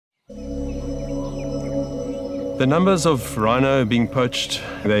The numbers of rhino being poached,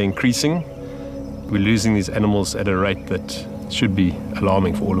 they're increasing. We're losing these animals at a rate that should be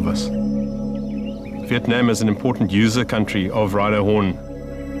alarming for all of us. Vietnam is an important user country of rhino horn.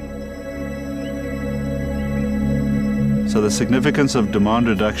 So the significance of demand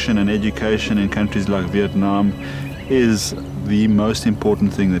reduction and education in countries like Vietnam is the most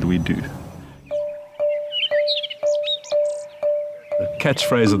important thing that we do. The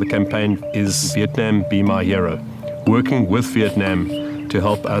catchphrase of the campaign is Vietnam Be My Hero, working with Vietnam to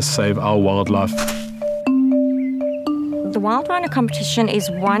help us save our wildlife. The Wild Rhino competition is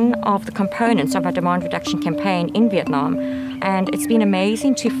one of the components of our demand reduction campaign in Vietnam, and it's been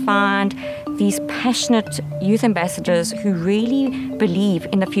amazing to find these passionate youth ambassadors who really believe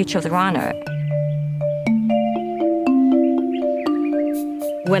in the future of the rhino.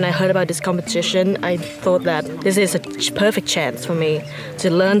 When I heard about this competition, I thought that this is a perfect chance for me to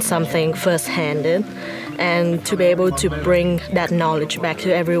learn something first-hand and to be able to bring that knowledge back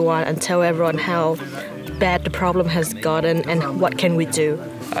to everyone and tell everyone how bad the problem has gotten and what can we do.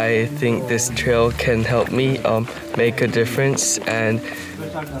 I think this trail can help me make a difference and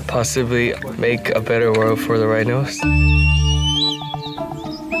possibly make a better world for the rhinos.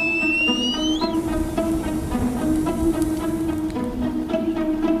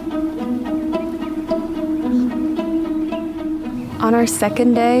 On our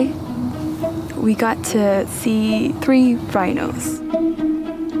second day, we got to see 3 rhinos.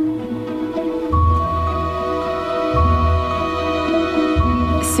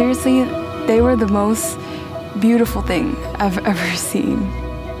 Seriously, they were the most beautiful thing I've ever seen.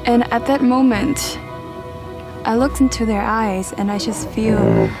 And at that moment, I looked into their eyes and I just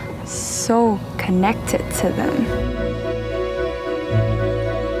feel so connected to them.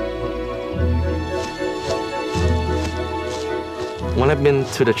 When I've been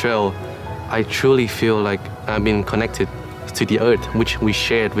to the trail, I truly feel like I've been connected to the earth, which we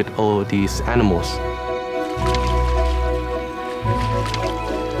shared with all these animals.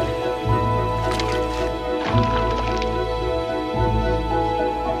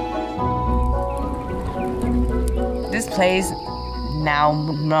 This place, now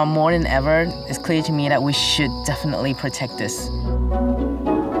more than ever, it's clear to me that we should definitely protect this.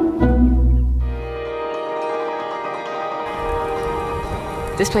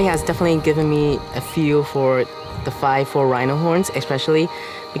 This play has definitely given me a feel for the 5 rhino horns, especially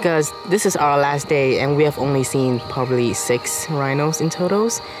because this is our last day and we have only seen probably 6 rhinos in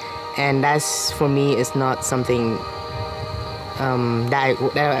totals. And that's, for me, is not something that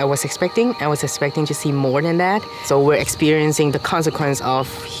I was expecting. I was expecting to see more than that. So we're experiencing the consequence of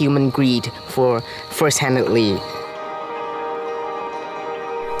human greed for first-handedly.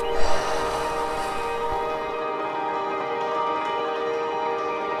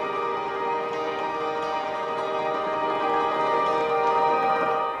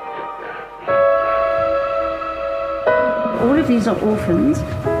 All of these are orphans.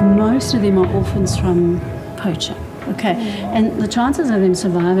 Most of them are orphans from poaching. Okay, and the chances of them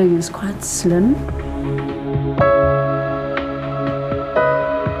surviving is quite slim.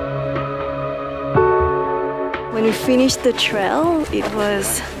 When we finished the trail, it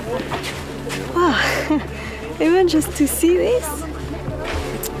was, wow, even just to see this.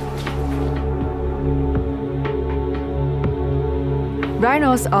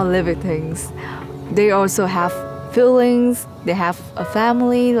 Rhinos are living things. They also have feelings, they have a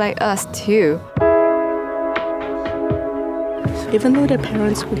family like us too. Even though their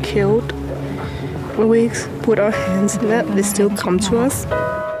parents were killed, when we put our hands in that, they still come to us.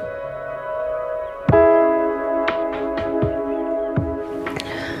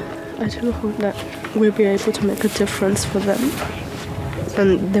 I do hope that we'll be able to make a difference for them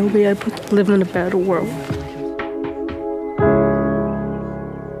and they'll be able to live in a better world.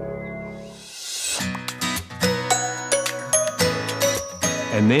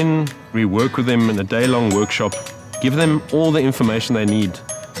 And then we work with them in a day-long workshop, give them all the information they need.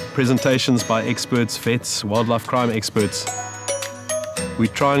 Presentations by experts, vets, wildlife crime experts. We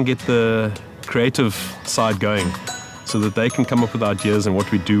try and get the creative side going so that they can come up with ideas and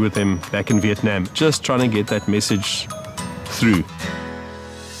what we do with them back in Vietnam. Just trying to get that message through.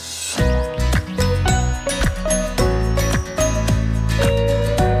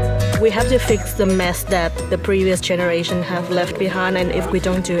 We have to fix the mess that the previous generation have left behind, and if we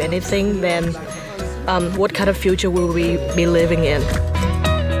don't do anything, then what kind of future will we be living in?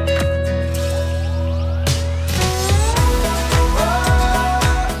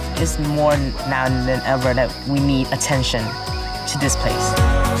 It's more now than ever that we need attention to this place.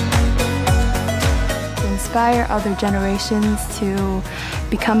 To inspire other generations to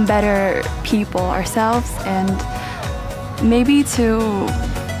become better people ourselves and maybe to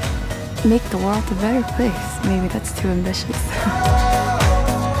make the world a better place. Maybe that's too ambitious.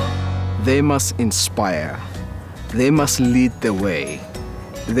 They must inspire. They must lead the way.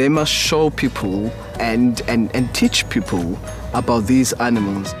 They must show people and teach people about these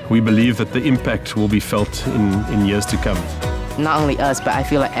animals. We believe that the impact will be felt in years to come. Not only us, but I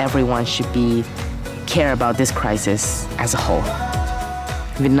feel like everyone should care about this crisis as a whole.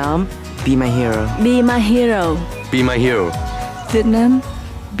 Vietnam, be my hero. Be my hero. Be my hero. Vietnam,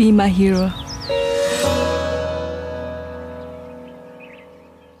 be my hero.